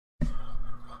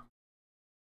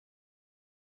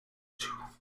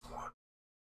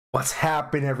What's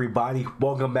happening, everybody?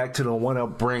 Welcome back to the One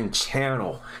Up Brain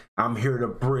channel. I'm here to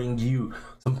bring you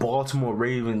some Baltimore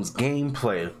Ravens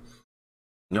gameplay.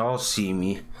 Y'all see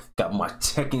me, got my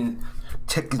Tekken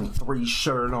 3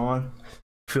 shirt on.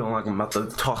 Feeling like I'm about to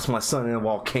toss my son in a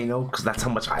volcano because that's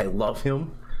how much I love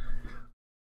him.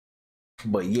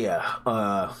 But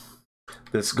yeah,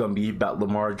 this is gonna be about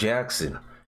Lamar Jackson.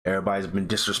 Everybody's been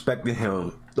disrespecting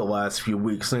him the last few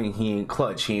weeks, saying he ain't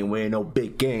clutch, he ain't winning no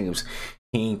big games.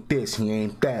 He ain't this, he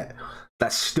ain't that.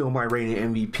 That's still my rated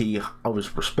MVP. I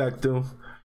just respect him.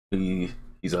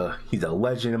 He's a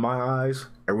legend in my eyes.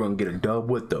 Everyone get a dub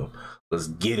with him. Let's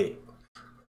get it.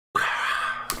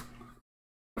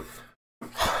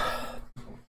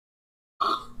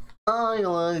 I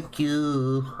like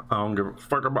you. I don't give a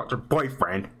fuck about your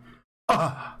boyfriend. Yo!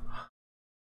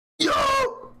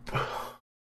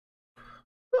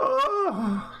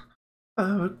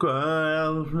 I've cried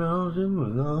out of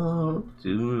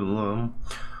too long.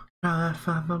 Trying to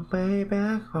find my way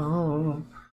back home.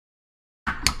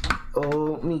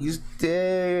 Oh, he's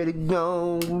dead and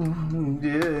gone,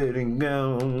 dead and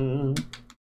gone.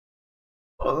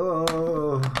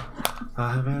 Oh,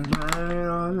 I've been driving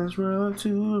on this road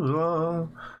too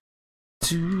long,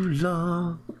 too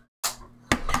long.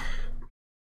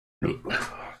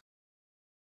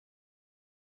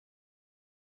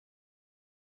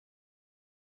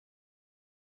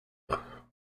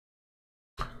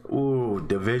 Ooh,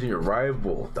 division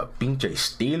rival, the pinche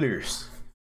Steelers.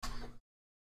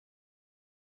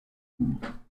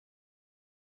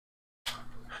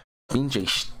 Pinche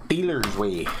Steelers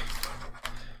way.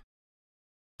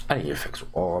 I need to fix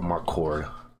all my cord.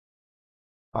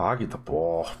 Oh, I get the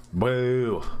ball.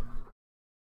 Boo.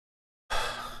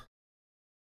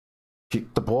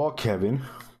 Get the ball, Kevin.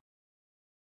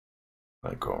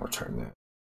 I go return that.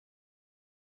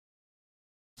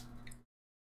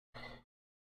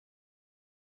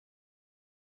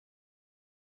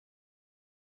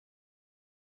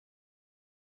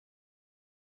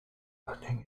 Oh,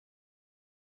 dang it.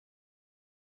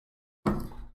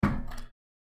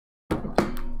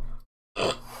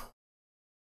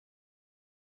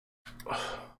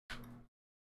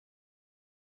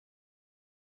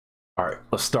 All right,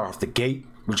 let's start off the gate.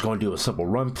 We're just going to do a simple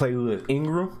run play with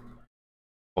Ingram.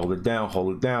 Hold it down,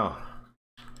 hold it down.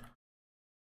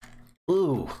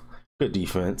 Ooh, good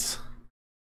defense.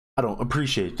 I don't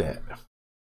appreciate that.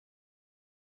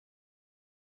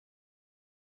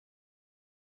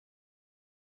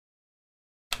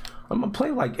 I'm about to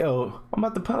play like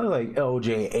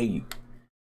LJ8.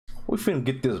 We finna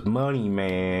get this money,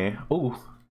 man. Ooh.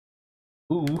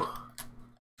 Ooh.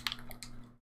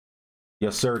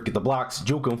 Yes, sir. Get the blocks.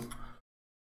 Juke him.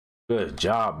 Good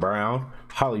job, Brown.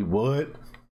 Hollywood.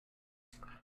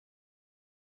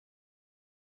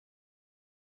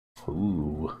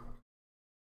 Ooh.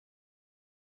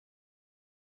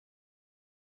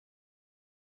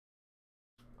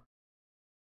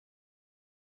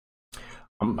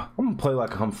 I'm gonna play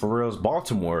like I'm for real's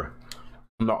Baltimore.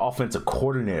 I'm the offensive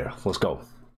coordinator. Let's go.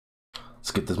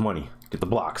 Let's get this money. Get the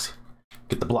blocks.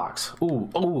 Get the blocks. Ooh,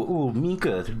 ooh, ooh,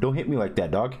 Mika. Don't hit me like that,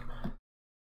 dog.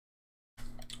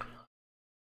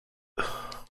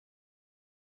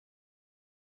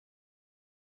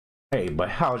 Hey, but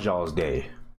how's y'all's day?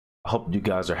 I hope you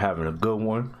guys are having a good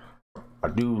one. I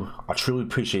truly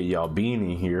appreciate y'all being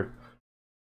in here.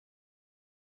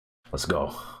 Let's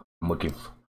go. I'm looking.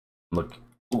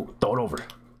 Ooh, throw it over.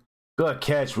 Good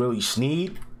catch, Willie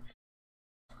Snead.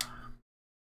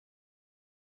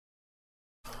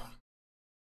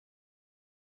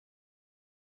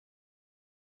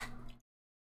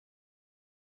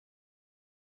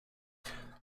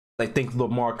 They think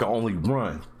Lamar can only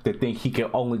run. They think he can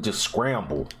only just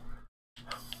scramble.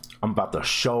 I'm about to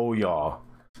show y'all.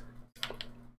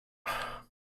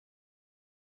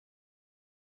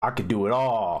 I could do it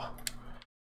all.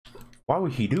 Why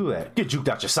would he do that? Get juked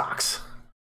out your socks.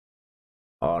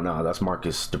 Oh no, that's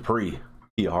Marcus Dupree.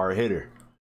 He a hard hitter.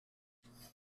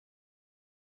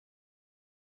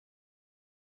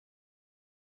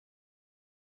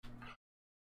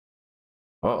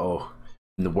 Uh-oh.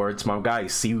 In the words of my guy,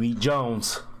 Seaweed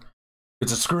Jones.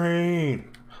 It's a screen.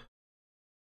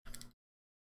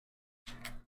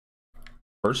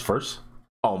 First.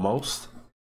 Almost.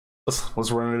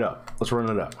 Let's run it up. Let's run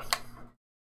it up.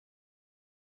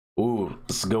 Ooh,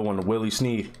 this is a good one to Willie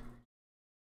Snead.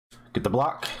 Get the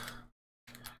block.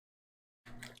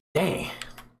 Dang.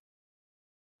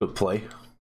 Good play.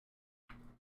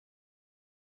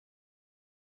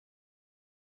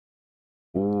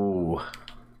 Ooh.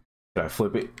 Did I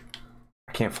flip it?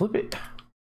 I can't flip it.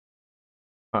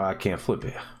 I can't flip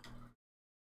it.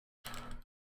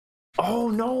 Oh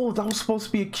no, that was supposed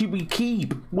to be a QB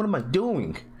keep. What am I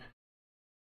doing?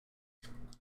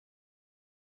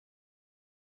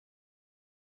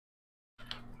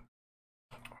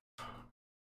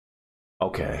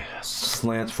 Okay,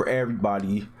 slants for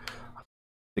everybody. I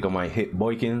think I might hit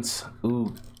Boykins.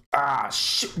 Ooh, ah,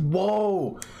 shit,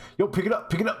 whoa. Yo, pick it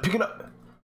up, pick it up, pick it up.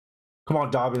 Come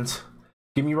on, Dobbins.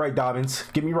 Get me right, Dobbins.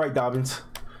 Get me right, Dobbins.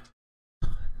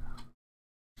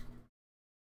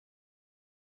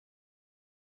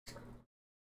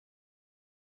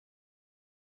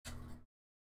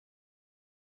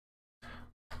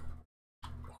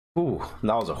 Ooh,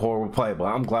 that was a horrible play, but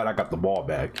I'm glad I got the ball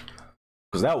back.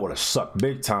 Because that would have sucked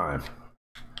big time.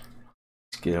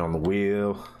 Let's get on the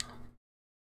wheel.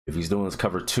 If he's doing his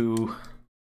cover 2.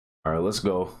 All right, let's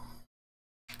go.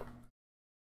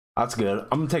 That's good.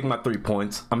 I'm going to take my 3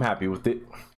 points. I'm happy with it.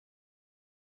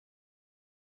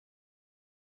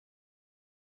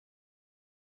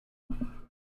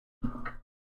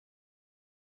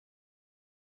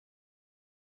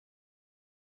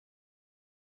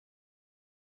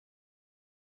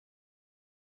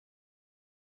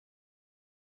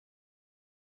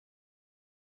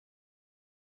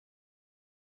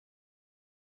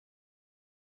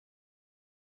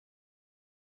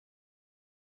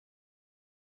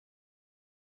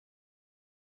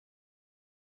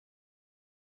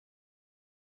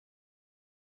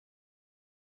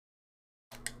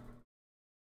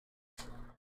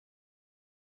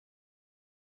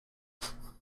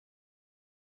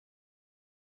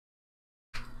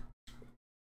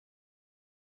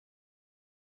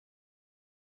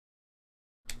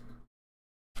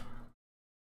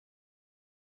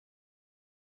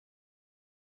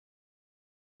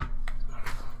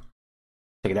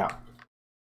 Take it out.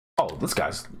 Oh, this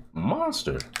guy's a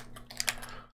monster.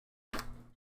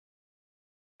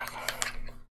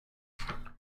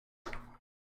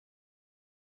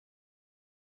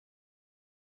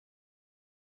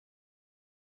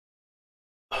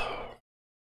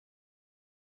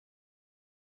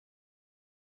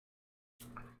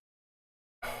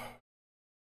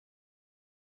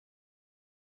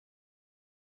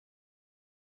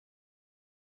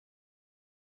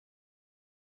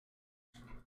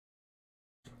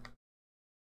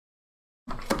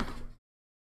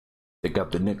 Pick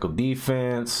up the nickel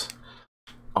defense.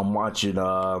 I'm watching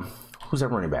who's that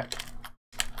running back?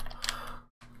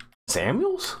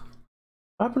 Samuels?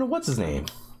 What happened to what's his name?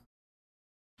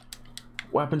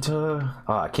 What happened to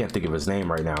I can't think of his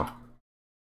name right now.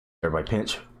 Everybody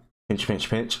pinch. Pinch, pinch,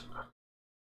 pinch.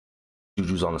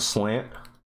 Juju's on a slant.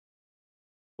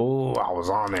 Oh, I was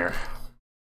on there.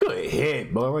 Good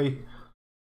hit, boy.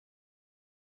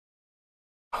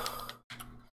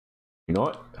 You know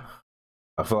what?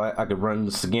 I feel like I could run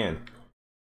this again.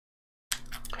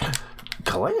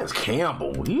 Calais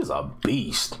Campbell, he's a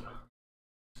beast.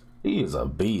 He is a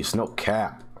beast, no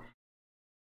cap.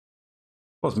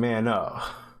 Let's man up.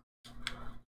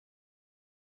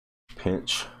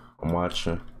 Pinch, I'm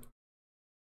watching.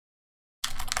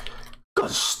 Good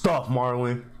stuff,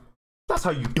 Marlon. That's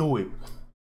how you do it.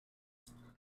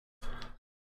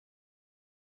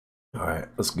 All right,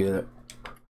 let's get it.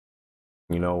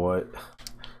 You know what?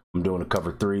 I'm doing a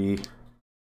cover 3.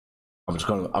 I'm just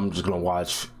gonna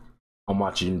watch. I'm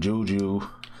watching Juju.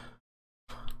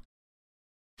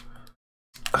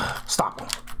 Stop him.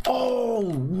 Oh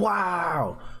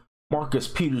wow. Marcus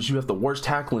Peters, you have the worst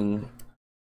tackling.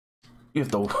 You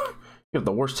have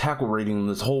the worst tackle rating in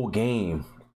this whole game.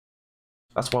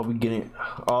 That's why we get it.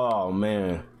 Oh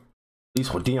man. At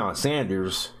least with Deion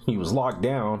Sanders, he was locked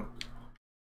down.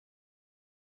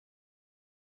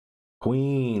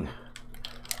 Queen.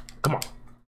 Come on.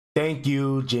 Thank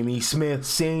you, Jimmy Smith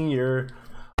Sr.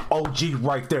 OG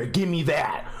right there. Give me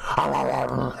that.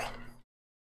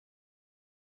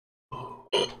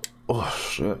 Oh,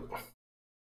 shit.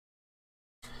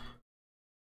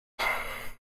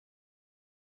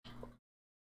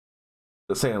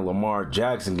 They're saying Lamar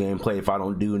Jackson gameplay if I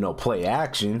don't do no play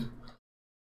action.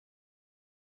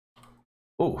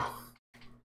 Oh.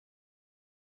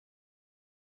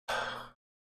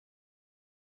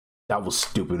 That was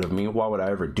stupid of me. Why would I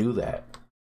ever do that?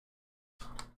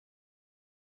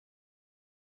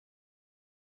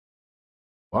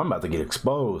 Well, I'm about to get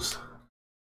exposed.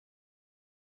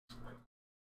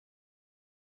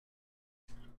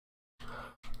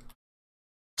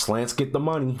 Slants get the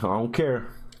money. I don't care.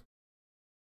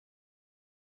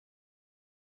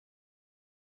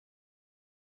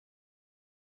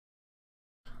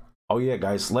 Oh yeah,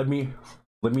 guys, let me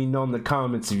know in the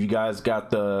comments if you guys got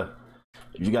the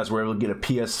if you guys were able to get a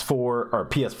PS4 or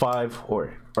PS5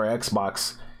 or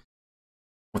Xbox,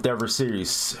 whatever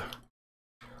series.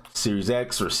 Series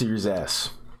X or Series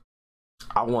S?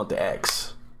 I want the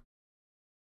X.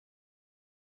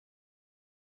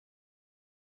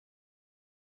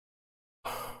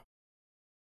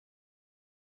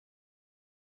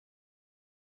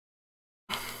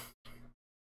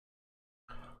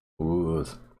 Ooh.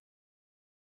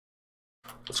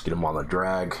 Let's get him on the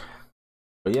drag.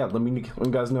 But yeah, let me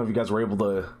guys know if you guys were able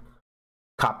to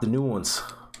cop the new ones.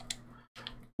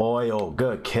 Boy, oh,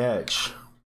 good catch.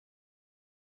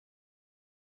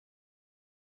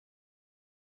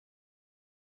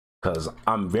 Because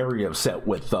I'm very upset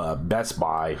with Best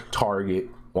Buy, Target,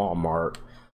 Walmart.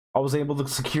 I was able to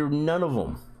secure none of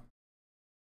them.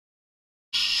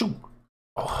 Shoot.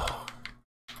 Oh.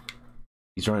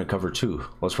 He's running cover 2.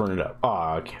 Let's run it up.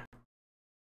 Oh, okay.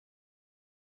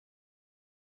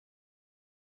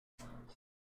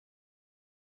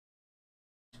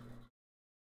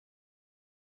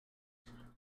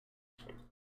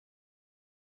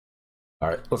 All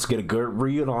right, let's get a good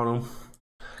read on him.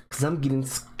 Because I'm getting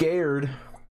scared.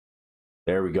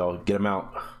 There we go. Get him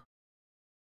out.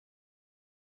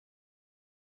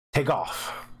 Take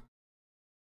off.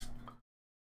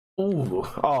 Ooh.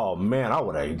 Oh, man. I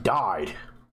would have died.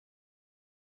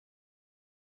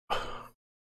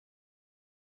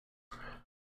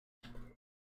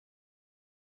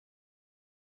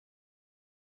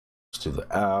 To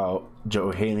the out.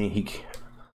 Joe Haney. He...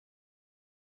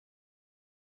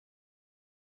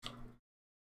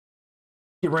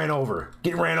 Get ran over.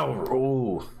 Get ran over.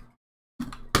 Ooh.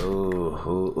 Ooh,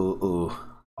 ooh, ooh, ooh.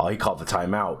 Oh, he called the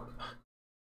timeout.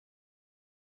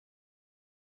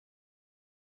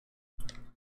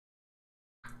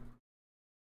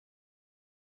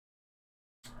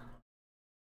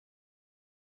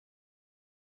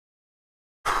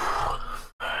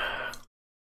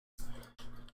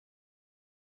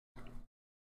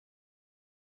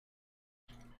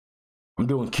 I'm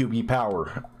doing QB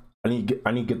power. I need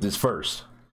to get this first.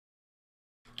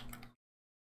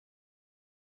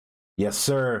 Yes,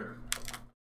 sir.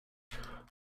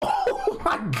 Oh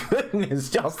my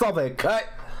goodness. Y'all saw that cut?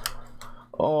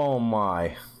 Oh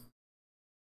my.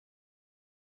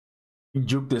 He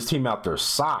juked this team out their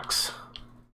socks.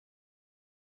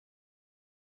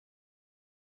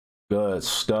 Good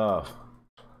stuff.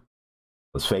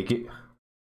 Let's fake it.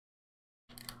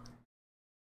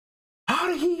 How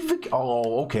did he even...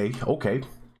 Oh, okay, okay.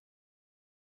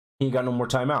 He ain't got no more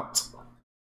timeouts.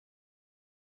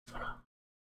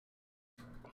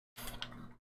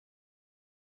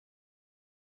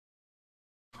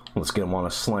 Let's get him on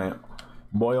a slant.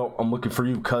 Boyle, I'm looking for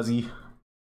you, cuzzy.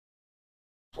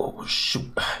 Oh,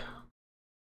 shoot.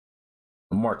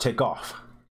 Lamar, take off.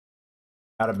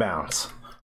 Out of bounds.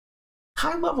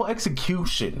 High level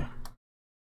execution.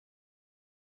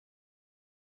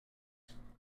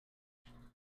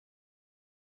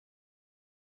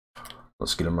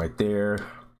 Let's get him right there.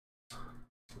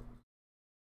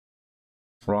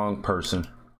 Wrong person.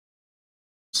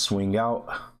 Swing out.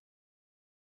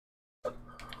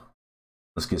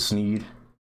 Let's get Sneed.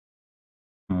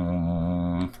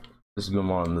 Let's get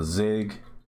him on the zig.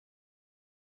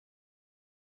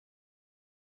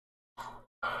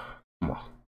 Come on.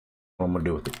 What am I gonna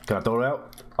do with it? Can I throw it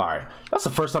out? All right. That's the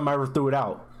first time I ever threw it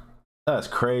out. That's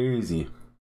crazy.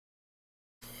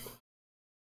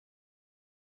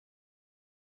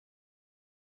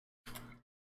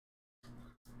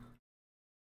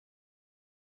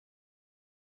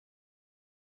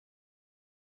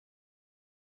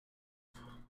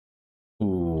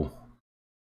 Ooh.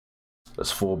 That's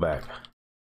fullback.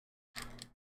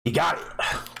 He got it.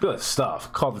 Good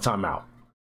stuff. Call the timeout.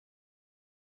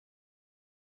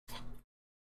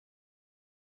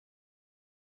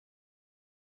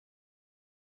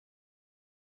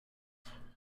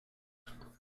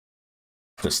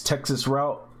 This Texas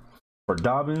route for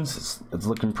Dobbins, it's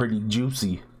looking pretty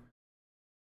juicy.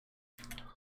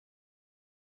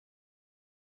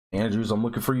 Andrews, I'm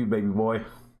looking for you, baby boy.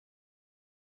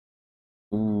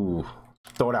 Ooh,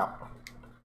 throw it out.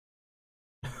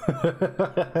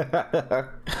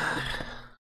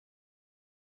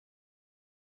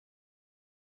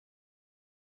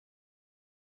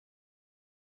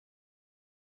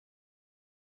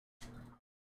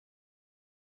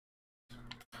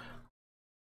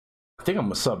 I think I'm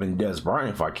gonna sub in Des Bryant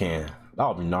if I can.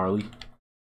 That'll be gnarly.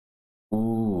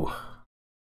 Ooh.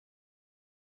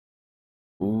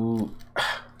 Ooh.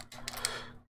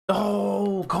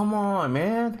 Oh, come on,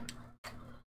 man.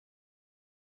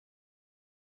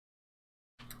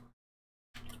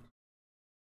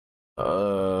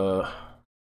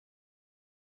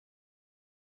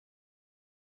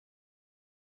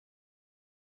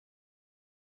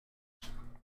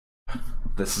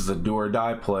 This is a do or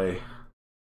die play.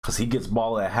 Cause he gets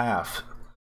ball at half.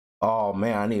 Oh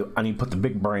man, I need to put the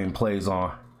big brain plays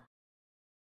on.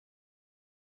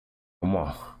 Come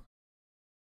on.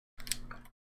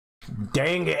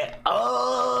 Dang it.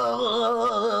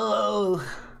 Oh.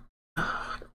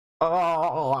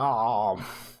 Oh.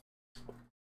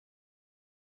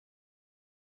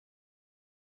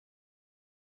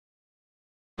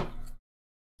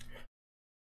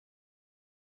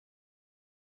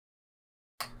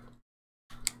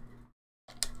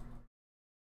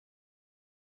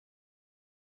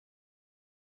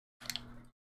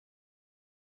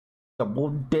 The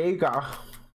bodega.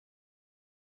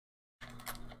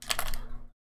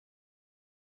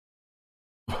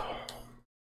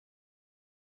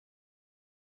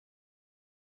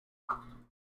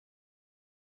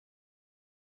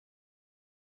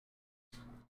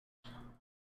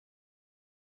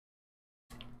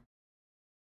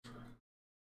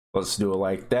 Let's do it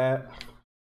like that.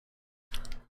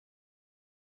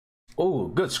 Oh,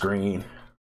 good screen.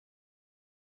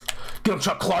 Get him,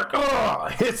 Chuck Clark.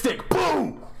 Hit stick.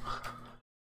 Boom.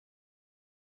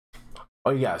 Oh,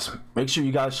 you guys, make sure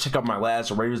you guys check out my last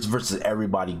Raiders versus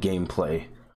everybody gameplay.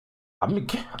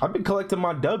 I've been collecting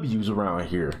my W's around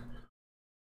here.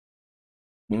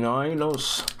 You know, I ain't no.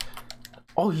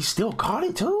 Oh, he still caught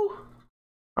it too.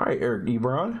 All right, Eric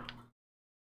Ebron.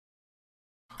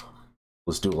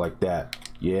 Let's do it like that.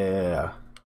 Yeah.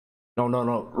 No,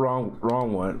 wrong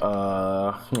one.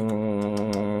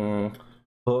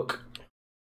 Hook.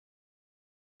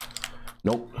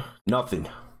 Nope, nothing.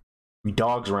 We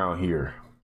dogs around here.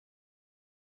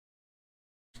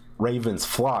 Ravens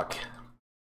flock.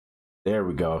 There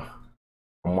we go.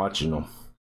 I'm watching them.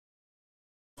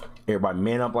 Everybody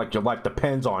man up like your life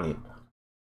depends on it.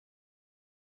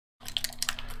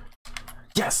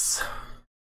 Yes.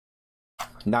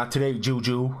 Not today,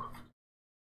 Juju.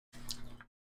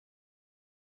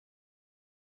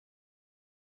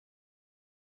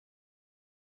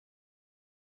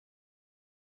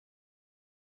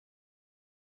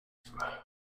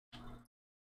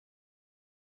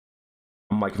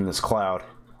 I'm liking this cloud.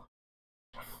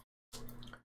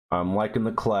 I'm liking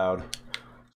the cloud.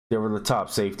 They were the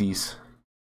top safeties.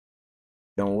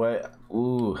 You know what?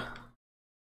 Ooh.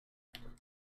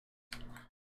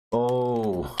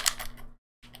 Oh.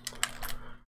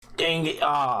 Dang it.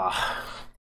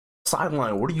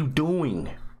 Sideline, what are you doing?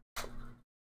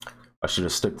 I should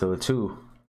have stuck to the 2.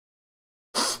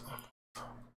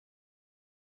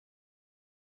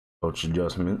 Coach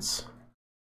adjustments.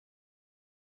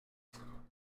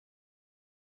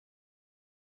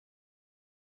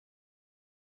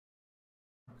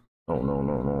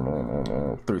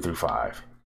 No. 3-5.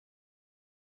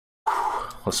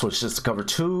 Let's switch this to cover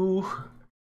 2.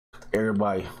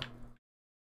 Everybody.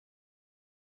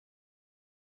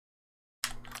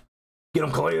 Get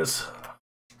him, Calais.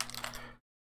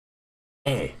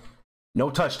 Hey, no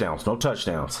touchdowns. No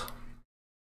touchdowns.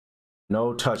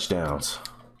 No touchdowns.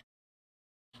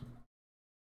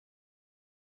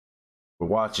 We're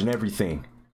watching everything.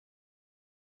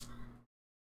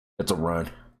 It's a run.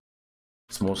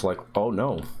 It's most like, oh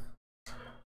no.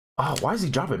 Oh, why is he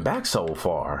dropping back so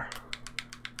far?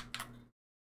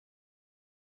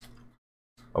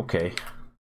 Okay.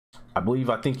 I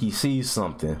think he sees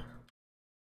something.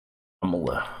 I'm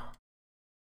gonna.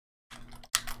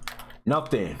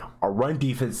 Nothing. Our run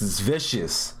defense is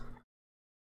vicious.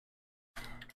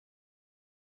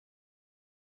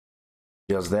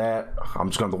 Does that. I'm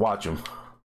just going to watch him.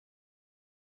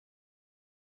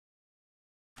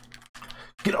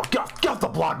 Get off the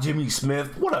block, Jimmy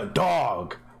Smith. What a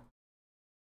dog.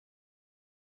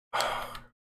 I'm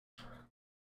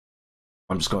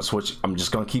just going to switch. I'm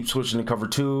just going to keep switching to cover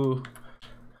 2.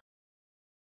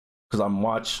 Because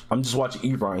I'm just watching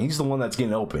Ebron. He's the one that's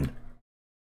getting open.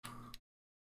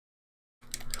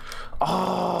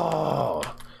 Oh,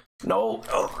 no.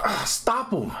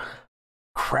 Stop him.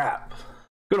 Crap.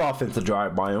 Good offensive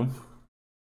drive by him.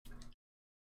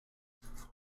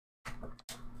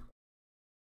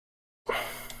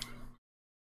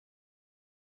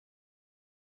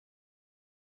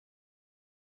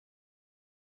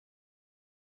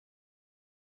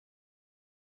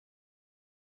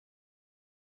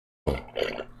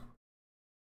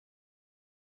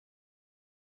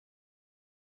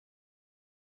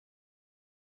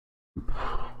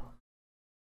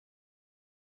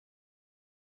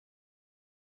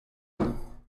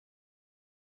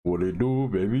 What it do,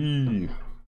 baby?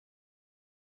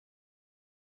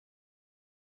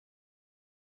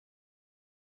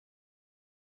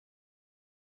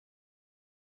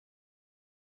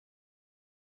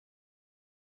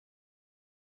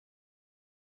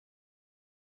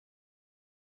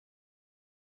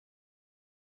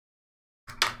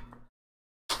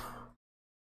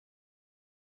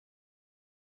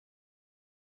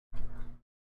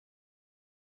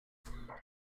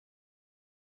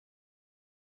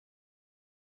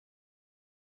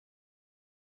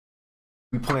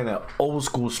 We playing that old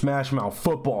school smash mouth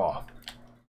football.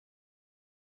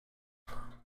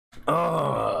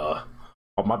 Oh,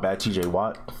 my bad, TJ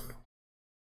Watt.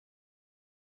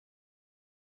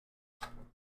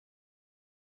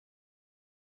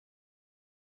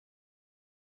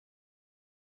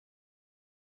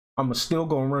 I'm still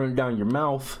gonna run it down your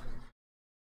mouth.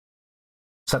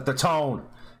 Set the tone.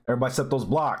 Everybody set those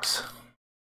blocks.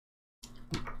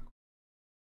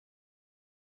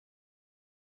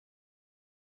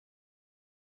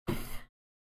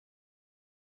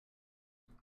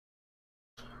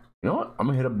 You know what? I'm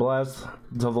gonna hit a blast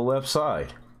to the left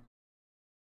side.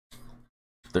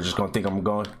 They're just gonna think I'm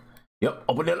going. Yep,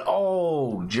 open it.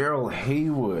 Oh, Gerald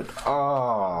Haywood.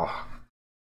 Oh.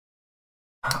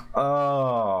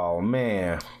 Oh,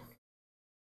 man.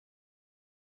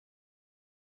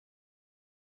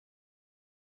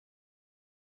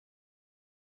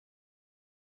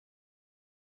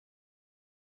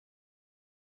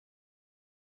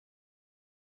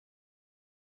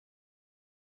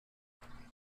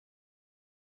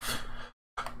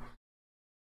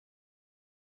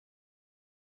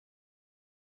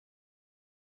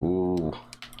 Ooh.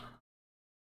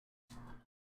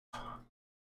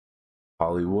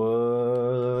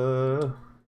 Hollywood.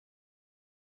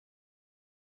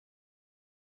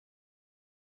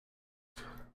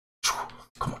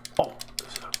 Come on. Oh.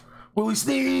 Willie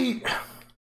Snead.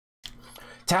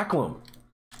 Tackle him.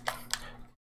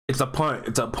 It's a punt.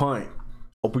 It's a punt.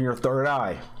 Open your third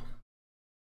eye.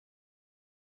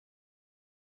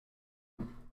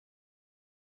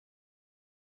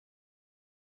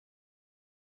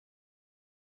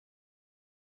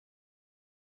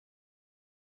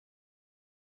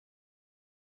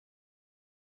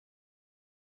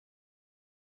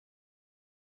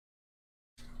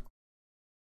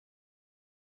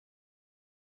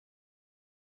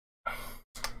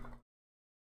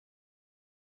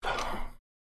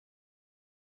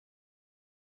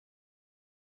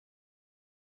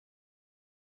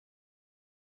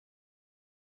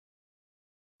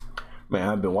 Man,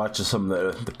 I've been watching some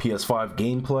of the PS5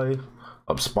 gameplay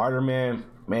of Spider-Man.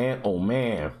 Man, oh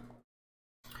man.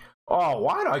 Oh,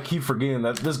 why do I keep forgetting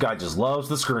that this guy just loves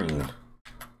the screen?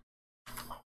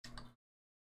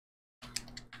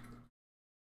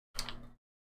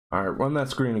 All right, run that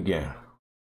screen again.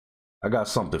 I got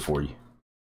something for you.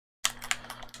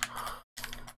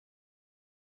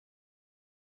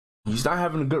 He's not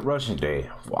having a good rushing day.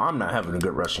 Well, I'm not having a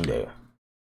good rushing day.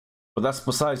 But that's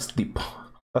besides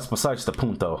the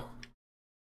punto.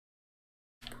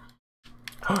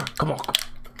 Come on.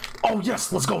 Oh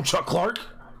yes, let's go, Chuck Clark.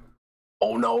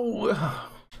 Oh no.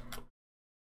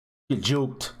 Get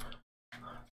juked.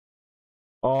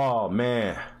 Oh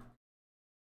man.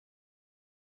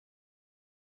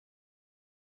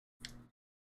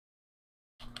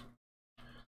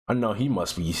 I know he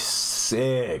must be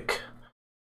sick.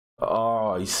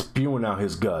 Oh, he's spewing out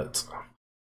his guts.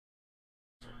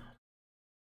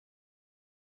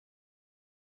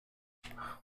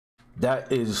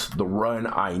 That is the run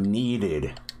I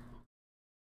needed.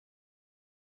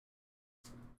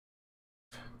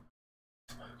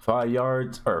 Five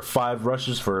yards or 5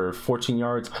 rushes for 14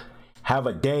 yards. Have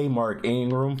a day, Mark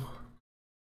Ingram.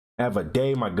 Have a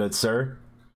day, my good sir.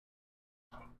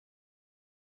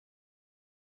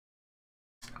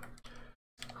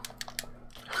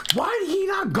 Why did he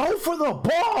not go for the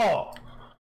ball?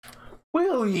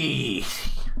 Willie.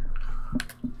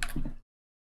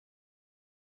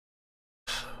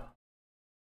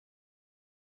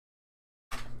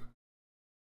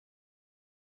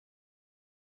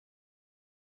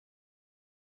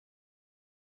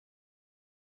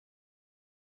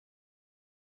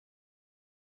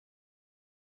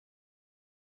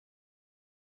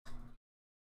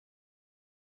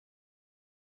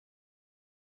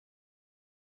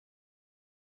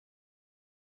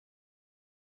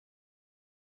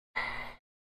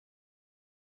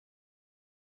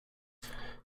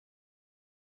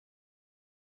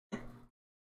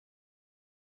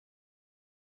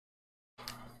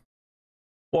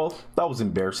 Well, that was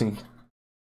embarrassing.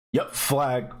 Yep,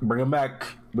 flag. Bring him back.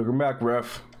 Bring him back,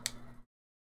 ref.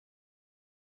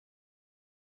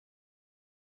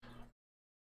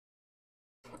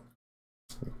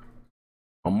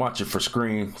 I'm watching for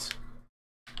screens.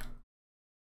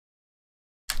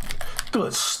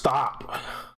 Good stop.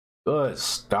 Good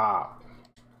stop.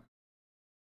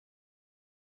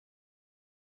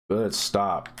 Good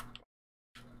stop.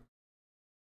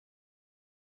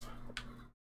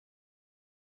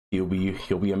 He'll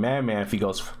be a madman if he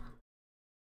goes.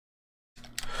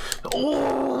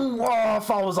 Oh,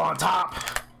 if I was on top.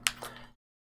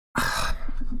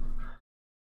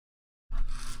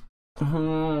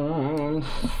 I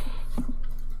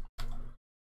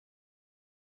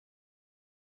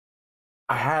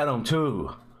had them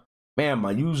too. Man,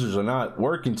 my users are not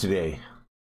working today.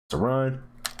 To run.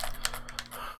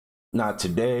 Not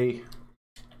today.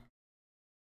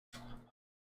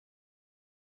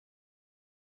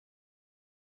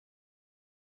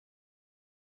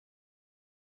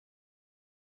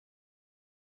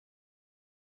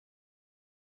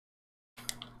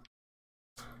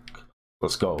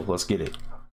 Let's go. Let's get it.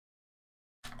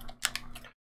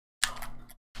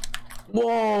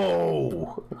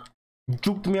 Whoa!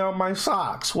 Juked me out my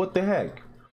socks. What the heck?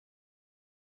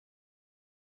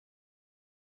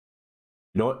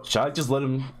 You know what? Should I just let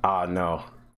him? Ah, no.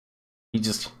 He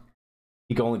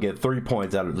can only get 3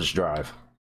 points out of this drive.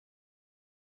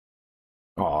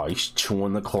 Oh, he's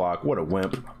chewing the clock. What a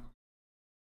wimp.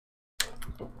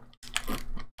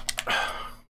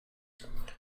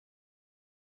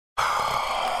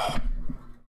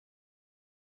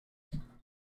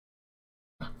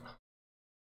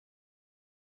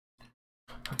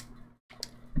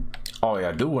 Oh yeah,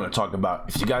 I do want to talk about,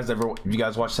 if you guys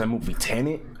watched that movie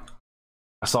Tenet,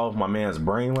 I saw it with my man's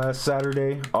brain last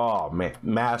Saturday. Oh man,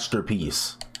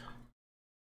 masterpiece.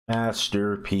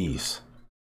 Masterpiece.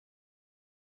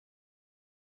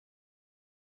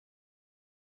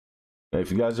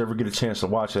 If you guys ever get a chance to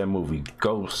watch that movie,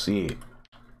 go see it.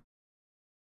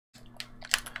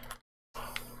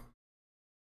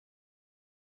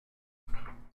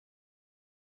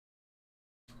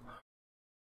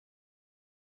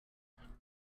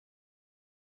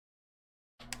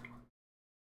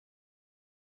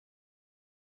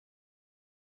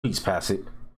 Please pass it.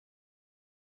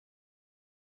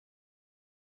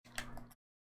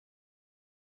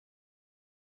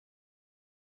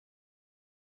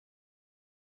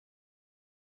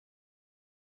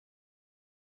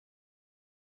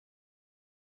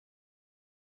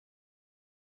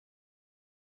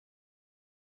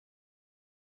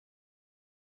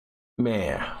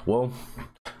 Man, well,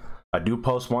 I do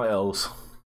post my L's,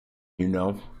 you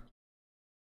know.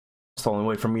 It's the only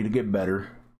way for me to get better.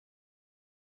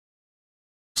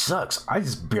 Sucks. I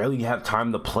just barely have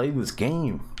time to play this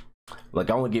game. Like,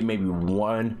 I only get maybe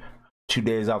 1-2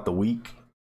 days out the week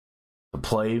to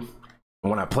play. And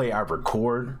when I play, I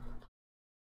record.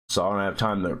 So I don't have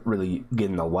time to really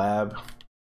get in the lab.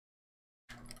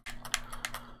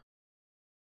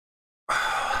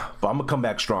 But I'm gonna come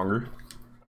back stronger.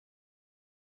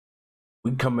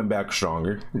 We coming back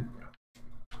stronger.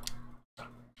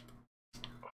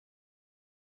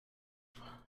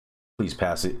 Please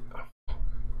pass it.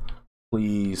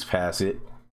 Please pass it.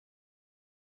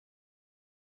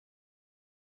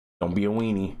 Don't be a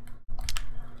weenie.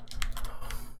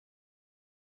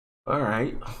 All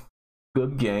right.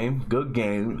 Good game. Good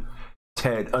game.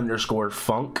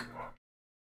 Ted_Funk.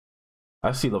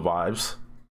 I see the vibes.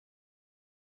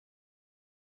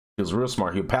 He was real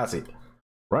smart. He'll pass it.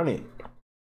 Run it.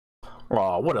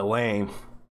 Oh, what a lame.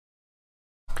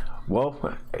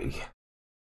 Well, hey.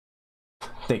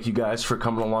 Thank you guys for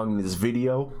coming along in this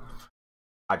video.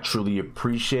 I truly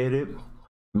appreciate it.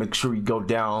 Make sure you go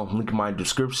down, link in my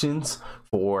descriptions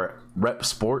for Rep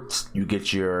Sports. You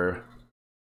get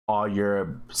all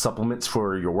your supplements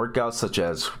for your workouts, such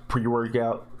as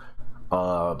pre-workout,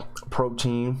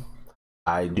 protein.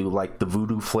 I do like the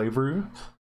voodoo flavor,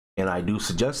 and I do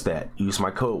suggest that use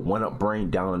my code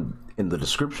 1UpBrain down in the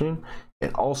description,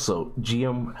 and also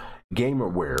GM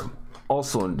Gamerwear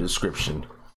also in the description.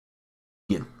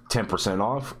 Get 10%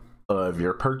 off of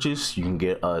your purchase. You can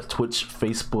get Twitch,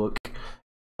 Facebook,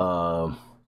 and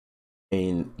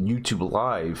YouTube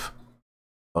Live.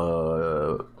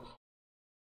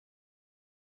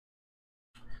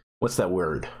 What's that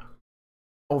word?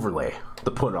 Overlay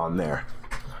to put on there.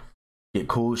 Get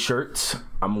cool shirts.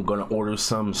 I'm gonna order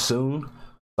some soon,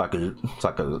 so I could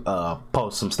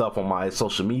post some stuff on my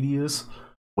social medias,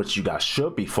 which you guys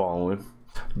should be following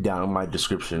down in my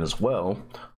description as well.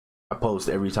 I post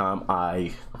every time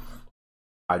I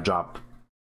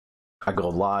go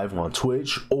live on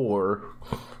Twitch or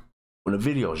when the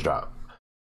videos drop.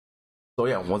 So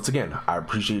yeah, once again, I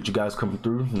appreciate you guys coming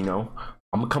through. You know,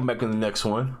 I'm gonna come back in the next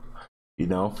one. You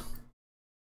know,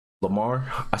 Lamar,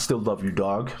 I still love you,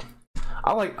 dog.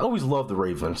 I always love the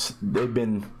Ravens. They've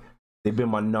been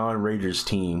my non-Raiders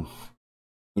team.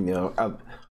 You know,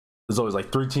 there's always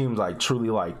like 3 teams I truly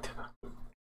liked: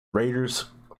 Raiders,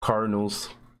 Cardinals,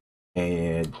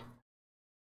 and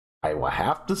I will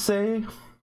have to say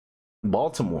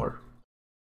Baltimore.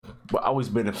 But I've always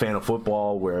been a fan of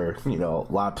football where, you know,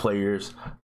 a lot of players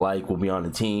will be on the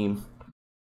team.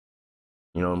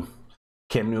 You know,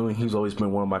 Cam Newton, he's always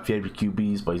been one of my favorite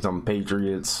QBs, but he's on the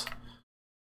Patriots.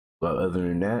 But other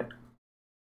than that,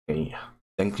 hey,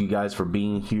 thank you guys for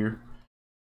being here.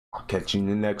 I'll catch you in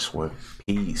the next one.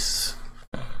 Peace.